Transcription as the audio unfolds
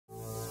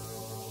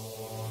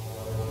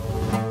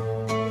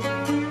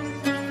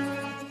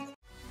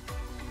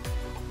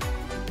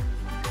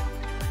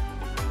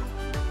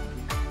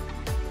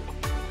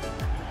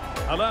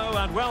Hello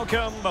and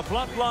welcome. The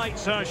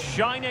floodlights are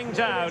shining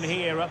down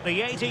here at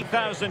the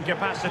 80,000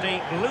 capacity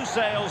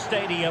Lusail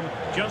Stadium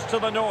just to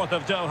the north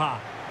of Doha.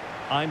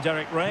 I'm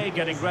Derek Ray,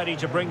 getting ready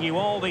to bring you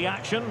all the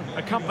action,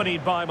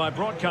 accompanied by my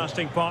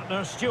broadcasting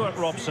partner Stuart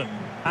Robson.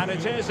 And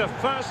it is a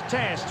first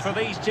test for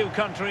these two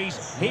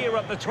countries here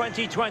at the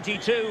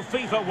 2022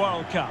 FIFA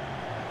World Cup.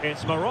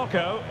 It's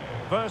Morocco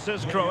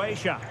versus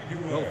Croatia.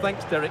 Well,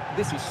 thanks, Derek.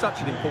 This is such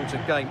an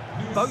important game.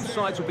 Both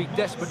sides will be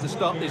desperate to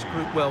start this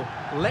group well.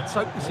 Let's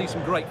hope we see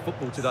some great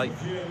football today.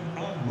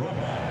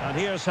 And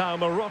here's how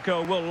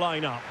Morocco will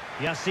line up.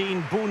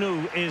 Yassine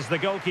Bounou is the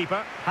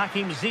goalkeeper.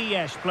 Hakim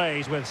Ziyech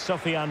plays with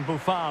Sofiane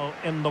Boufal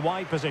in the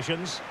wide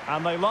positions.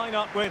 And they line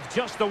up with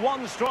just the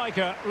one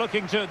striker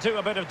looking to do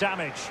a bit of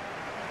damage.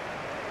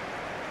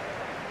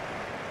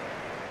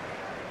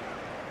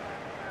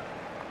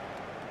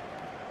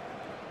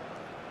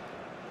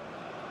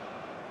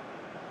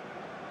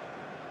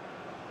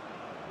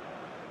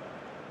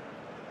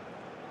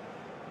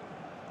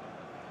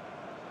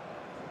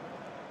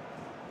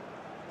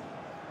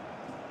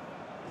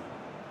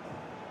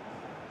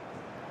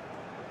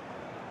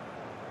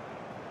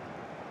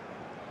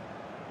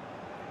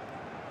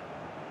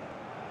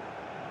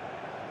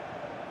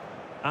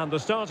 And the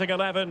starting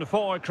 11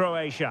 for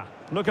Croatia.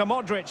 Luka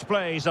Modric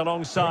plays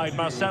alongside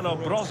Marcelo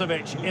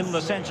Brozovic in the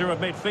centre of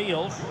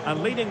midfield.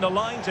 And leading the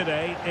line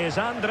today is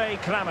Andrej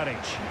Kramaric.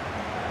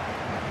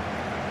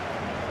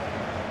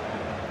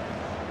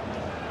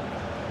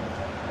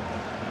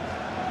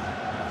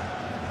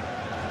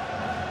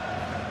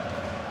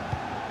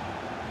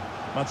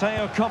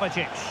 Mateo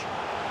Kovacic.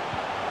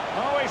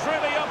 Oh, he's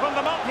really opened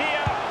them up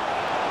here.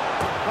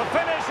 The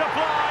finish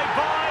applied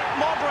by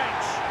Modric.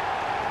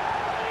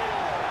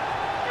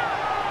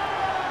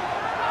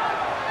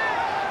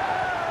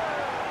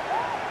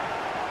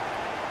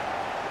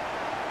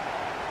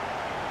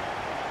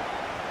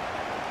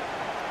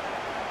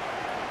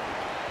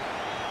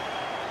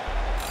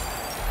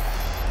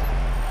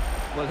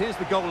 Well, here's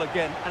the goal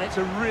again, and it's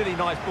a really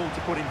nice ball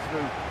to put him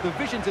through. The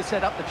vision to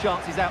set up the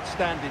chance is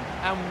outstanding,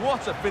 and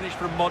what a finish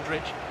from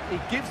Modric. He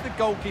gives the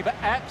goalkeeper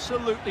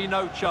absolutely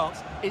no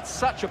chance. It's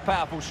such a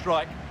powerful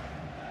strike.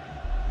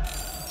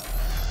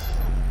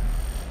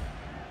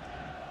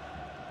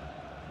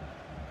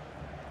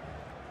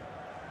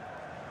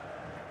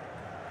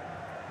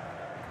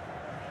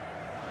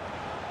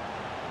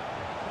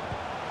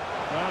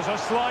 There's a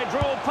slide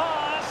rule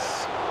pass.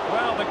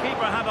 Well, the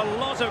keeper had a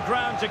lot of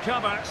ground to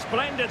cover.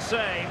 Splendid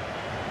save.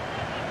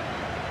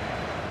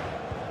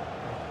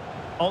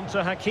 On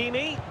to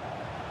Hakimi.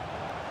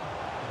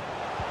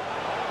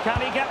 Can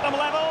he get them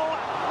level?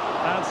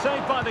 And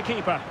saved by the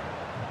keeper.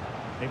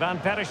 Ivan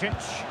Perisic.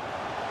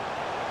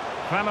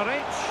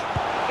 Kramaric.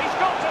 He's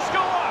got to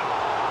score!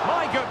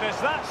 My goodness,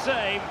 that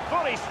save.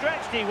 Fully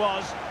stretched he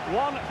was.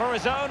 One for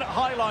his own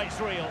highlights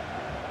reel.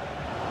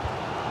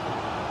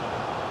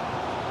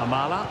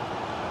 Amala.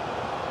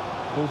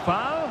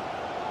 Boufal.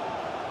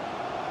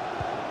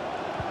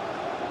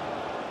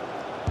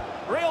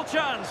 Real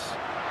chance.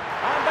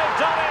 And they've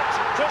done it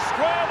to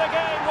square the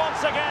game once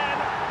again.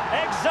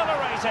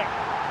 Exhilarating.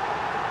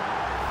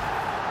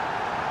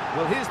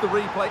 Well, here's the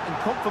replay and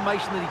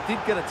confirmation that he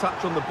did get a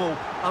touch on the ball.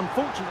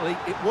 Unfortunately,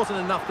 it wasn't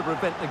enough to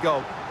prevent the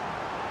goal.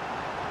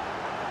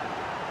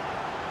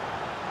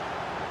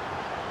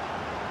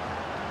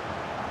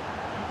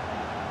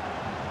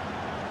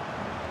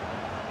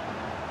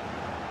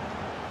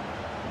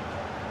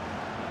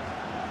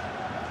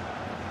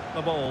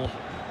 The ball.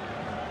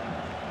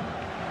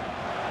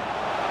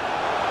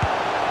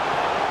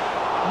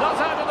 Not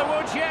out of the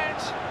woods yet.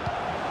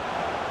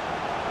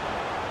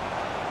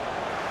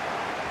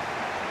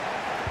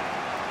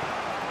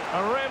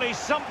 A really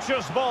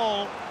sumptuous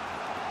ball.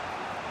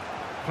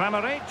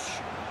 Kramaric.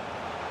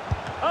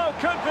 Oh,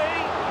 could be.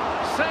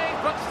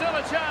 Saved, but still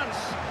a chance.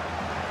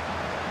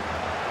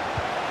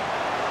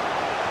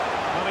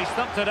 Well, he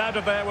stumped it out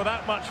of there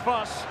without much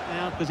fuss.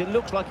 Now, because it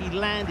looks like he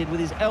landed with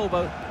his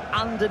elbow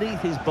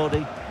underneath his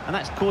body, and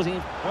that's causing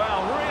him...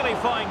 Well, really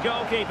fine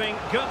goalkeeping.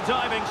 Good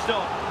diving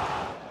stop.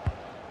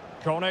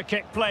 Corner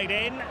kick played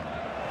in.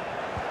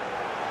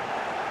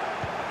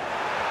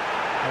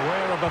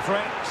 Aware of the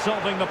threat,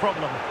 solving the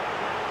problem.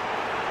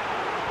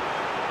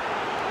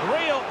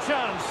 Real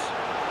chance.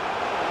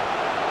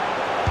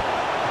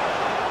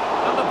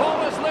 And the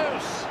ball is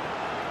loose.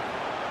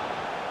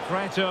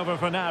 Threat over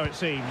for now, it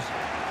seems.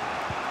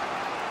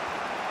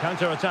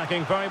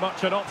 Counter-attacking, very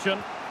much an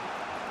option.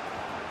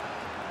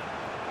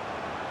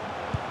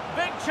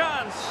 Big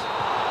chance.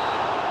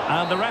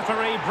 And the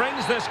referee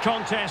brings this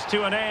contest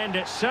to an end.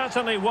 It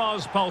certainly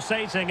was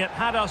pulsating. It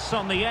had us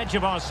on the edge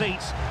of our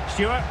seats.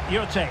 Stuart,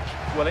 your take.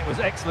 Well, it was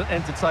excellent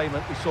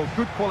entertainment. We saw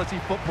good quality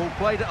football,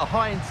 played at a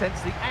high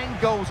intensity and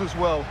goals as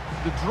well.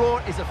 The draw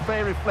is a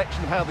fair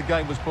reflection of how the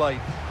game was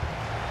played.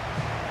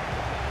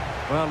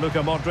 Well, Luka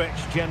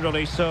Modric,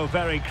 generally so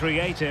very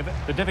creative.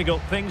 The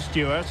difficult thing,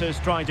 Stuart, is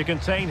trying to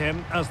contain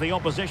him as the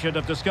opposition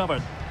have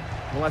discovered.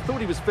 Well, I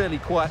thought he was fairly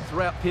quiet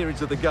throughout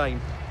periods of the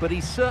game. but he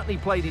certainly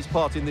played his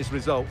part in this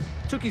result.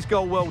 Took his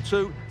goal well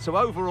too, so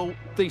overall,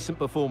 decent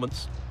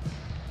performance.